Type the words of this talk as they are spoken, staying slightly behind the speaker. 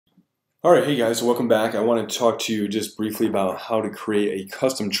All right, hey guys, welcome back. I want to talk to you just briefly about how to create a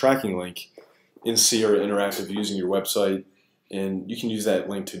custom tracking link in Sierra Interactive using your website. And you can use that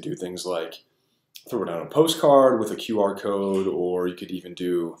link to do things like throw it on a postcard with a QR code, or you could even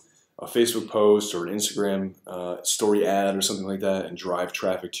do a Facebook post or an Instagram story ad or something like that and drive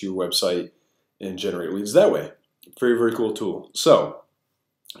traffic to your website and generate leads that way. Very, very cool tool. So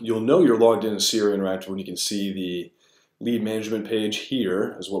you'll know you're logged in to Sierra Interactive when you can see the lead management page.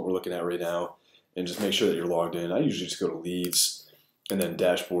 Here is what we're looking at right now, and just make sure that you're logged in. I usually just go to leads and then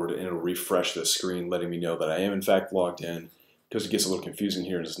dashboard, and it'll refresh the screen letting me know that I am in fact logged in, because it gets a little confusing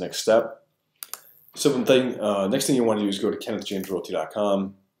here in this next step. So next thing you want to do is go to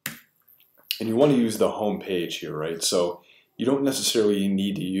kennethjamesrealty.com, and you want to use the home page here, right? So you don't necessarily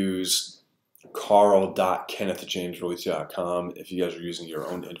need to use carl.kennethjamesrealty.com if you guys are using your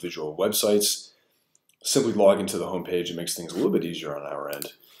own individual websites. Simply log into the home page. It makes things a little bit easier on our end.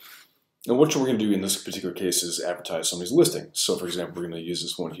 And what we're going to do in this particular case is advertise somebody's listing. So for example, we're going to use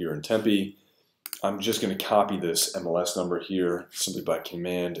this one here in Tempe. I'm just going to copy this MLS number here simply by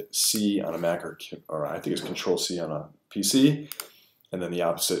Command C on a Mac, or I think it's Control C on a PC, and then the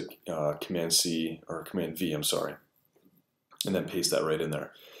opposite, Command C or Command V, I'm sorry, and then paste that right in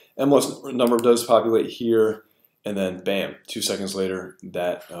there. MLS number does populate here, and then bam, 2 seconds later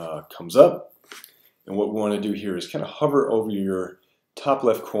that comes up. And what we want to do here is kind of hover over your top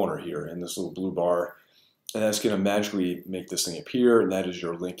left corner here in this little blue bar, and that's going to magically make this thing appear, and that is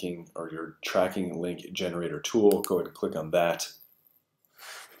your linking or your tracking link generator tool. Go ahead and click on that.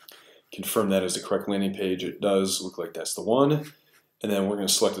 Confirm that is the correct landing page. It does look like that's the one. And then we're going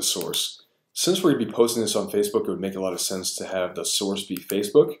to select the source. Since we're going to be posting this on Facebook, it would make a lot of sense to have the source be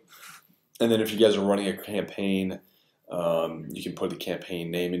Facebook. And then if you guys are running a campaign, you can put the campaign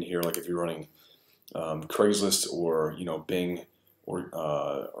name in here, like if you're running Craigslist or Bing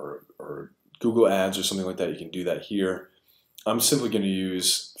or Google Ads or something like that, you can do that here. I'm simply going to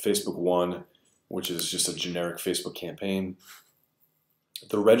use Facebook 1, which is just a generic Facebook campaign.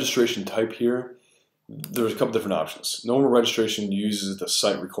 The registration type here, there's a couple different options. Normal registration uses the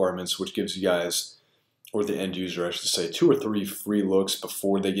site requirements, which gives you guys, or the end user I should say, 2 or 3 free looks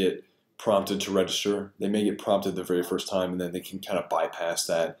before they get prompted to register. They may get prompted the very first time, and then they can kind of bypass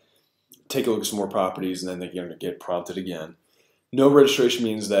that, take a look at some more properties, and then they're going to get prompted again. No registration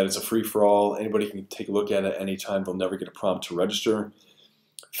means that it's a free-for-all. Anybody can take a look at it anytime. They'll never get a prompt to register.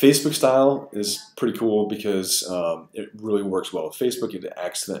 Facebook style is pretty cool because it really works well with Facebook. It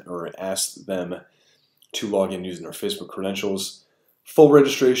asks them to log in using their Facebook credentials. Full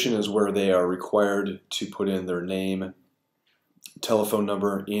registration is where they are required to put in their name, telephone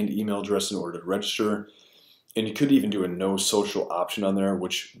number, and email address in order to register. And you could even do a no social option on there,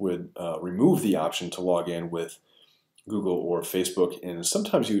 which would remove the option to log in with Google or Facebook. And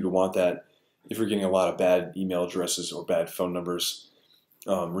sometimes you would want that if you're getting a lot of bad email addresses or bad phone numbers.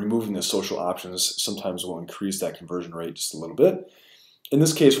 Removing the social options sometimes will increase that conversion rate just a little bit. In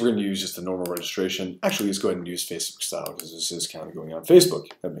this case, we're going to use just the normal registration. Actually, let's go ahead and use Facebook style because this is kind of going on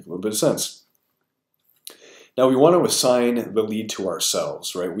Facebook. That makes a little bit of sense. Now we want to assign the lead to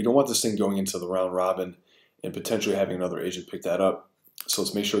ourselves, right? We don't want this thing going into the round robin and potentially having another agent pick that up. So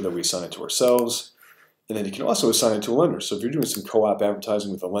let's make sure that we assign it to ourselves. And then you can also assign it to a lender. So if you're doing some co-op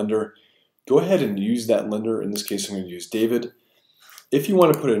advertising with a lender, go ahead and use that lender. In this case, I'm going to use David. If you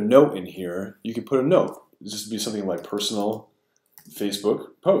want to put a note in here, you can put a note. This would be something like personal Facebook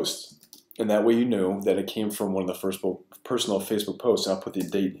post. And that way you know that it came from one of the first personal Facebook posts. And I'll put the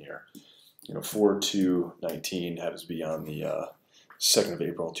date in here. 4/2/19 happens to be on the 2nd of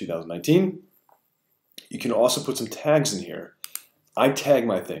April 2019. You can also put some tags in here. I tag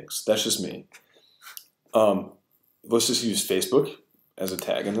my things. That's just me. Let's just use Facebook as a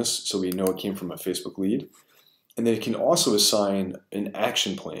tag in this so we know it came from a Facebook lead. And then you can also assign an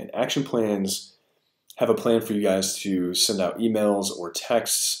action plan. Action plans have a plan for you guys to send out emails or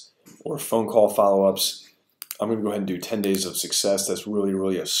texts or phone call follow-ups. I'm going to go ahead and do 10 days of success. That's really,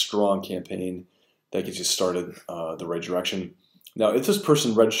 really a strong campaign that gets you started the right direction. Now, if this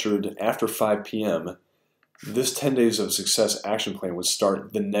person registered after 5 p.m., this 10 days of success action plan would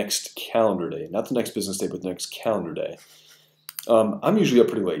start the next calendar day. Not the next business day, but the next calendar day. I'm usually up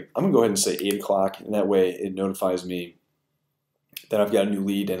pretty late. I'm going to go ahead and say 8 o'clock, and that way it notifies me that I've got a new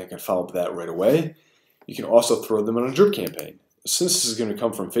lead and I can follow up with that right away. You can also throw them on a drip campaign. Since this is going to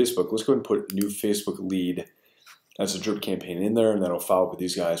come from Facebook, let's go ahead and put new Facebook lead as a drip campaign in there, and that'll follow up with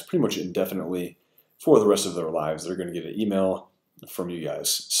these guys pretty much indefinitely for the rest of their lives. They're going to get an email from you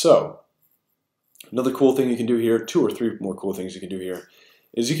guys. So another cool thing you can do here, 2 or 3 more cool things you can do here,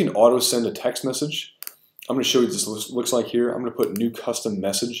 is you can auto send a text message I'm going to show you what this looks like here. I'm going to put new custom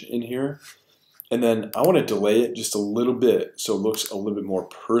message in here. And then I want to delay it just a little bit so it looks a little bit more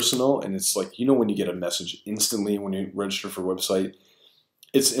personal. And it's like, you know, when you get a message instantly when you register for a website,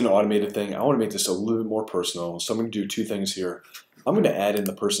 it's an automated thing. I want to make this a little bit more personal. So I'm going to do two things here. I'm going to add in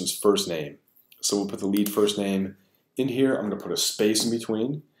the person's first name. So we'll put the lead first name in here. I'm going to put a space in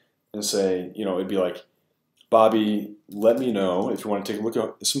between and say, you know, it'd be like, Bobby, let me know if you want to take a look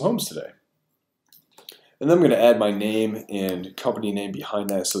at some homes today. And then I'm going to add my name and company name behind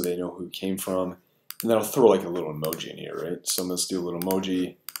that so they know who it came from. And then I'll throw like a little emoji in here, right? So let's do a little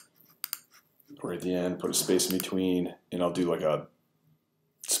emoji right at the end, put a space in between, and I'll do like a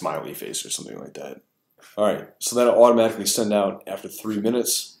smiley face or something like that. All right, so that'll automatically send out after 3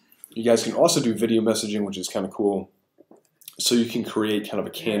 minutes. You guys can also do video messaging, which is kind of cool. So you can create kind of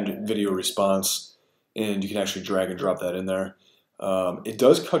a canned video response, and you can actually drag and drop that in there. It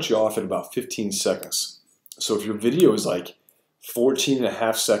does cut you off at about 15 seconds. So if your video is like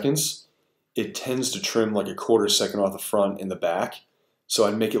 14.5 seconds, it tends to trim like a quarter second off the front and the back. So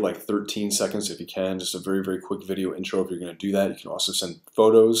I'd make it like 13 seconds if you can, just a very, very quick video intro if you're going to do that. You can also send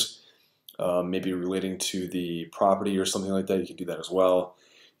photos, maybe relating to the property or something like that. You can do that as well.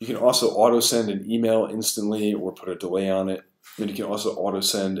 You can also auto send an email instantly or put a delay on it. And you can also auto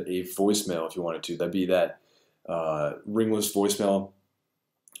send a voicemail if you wanted to. That'd be that ringless voicemail,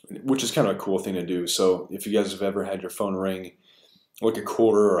 which is kind of a cool thing to do. So if you guys have ever had your phone ring like a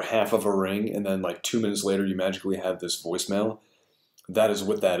quarter or half of a ring, and then like 2 minutes later you magically have this voicemail, that is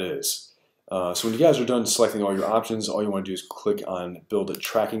what that is. So when you guys are done selecting all your options, all you want to do is click on build a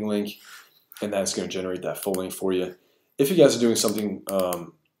tracking link, and that's going to generate that full link for you. If you guys are doing something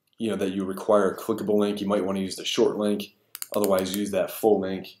you know, that you require a clickable link, you might want to use the short link. Otherwise, use that full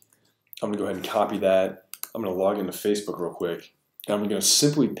link. I'm going to go ahead and copy that. I'm going to log into Facebook real quick. And I'm going to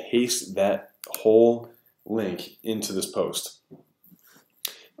simply paste that whole link into this post.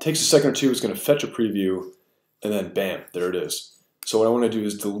 It takes a second or two. It's going to fetch a preview, and then bam, there it is. So what I want to do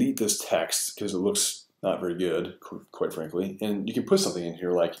is delete this text because it looks not very good, quite frankly. And you can put something in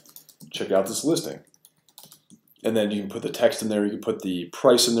here like, check out this listing. And then you can put the text in there. You can put the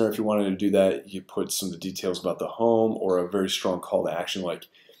price in there if you wanted to do that. You can put some of the details about the home or a very strong call to action like,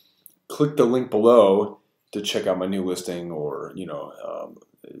 click the link below to check out my new listing, or you know,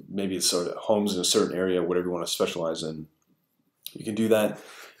 maybe it's sort of homes in a certain area, whatever you want to specialize in. You can do that.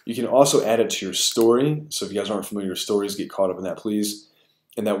 You can also add it to your story. So if you guys aren't familiar with stories, get caught up in that, please.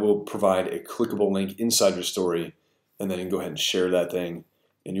 And that will provide a clickable link inside your story, and then you can go ahead and share that thing,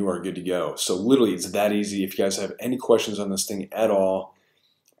 and you are good to go. So literally, it's that easy. If you guys have any questions on this thing at all,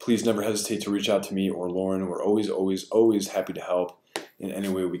 please never hesitate to reach out to me or Lauren. We're always, always, always happy to help in any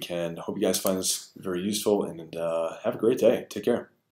way we can. Hope you guys find this very useful, and have a great day. Take care.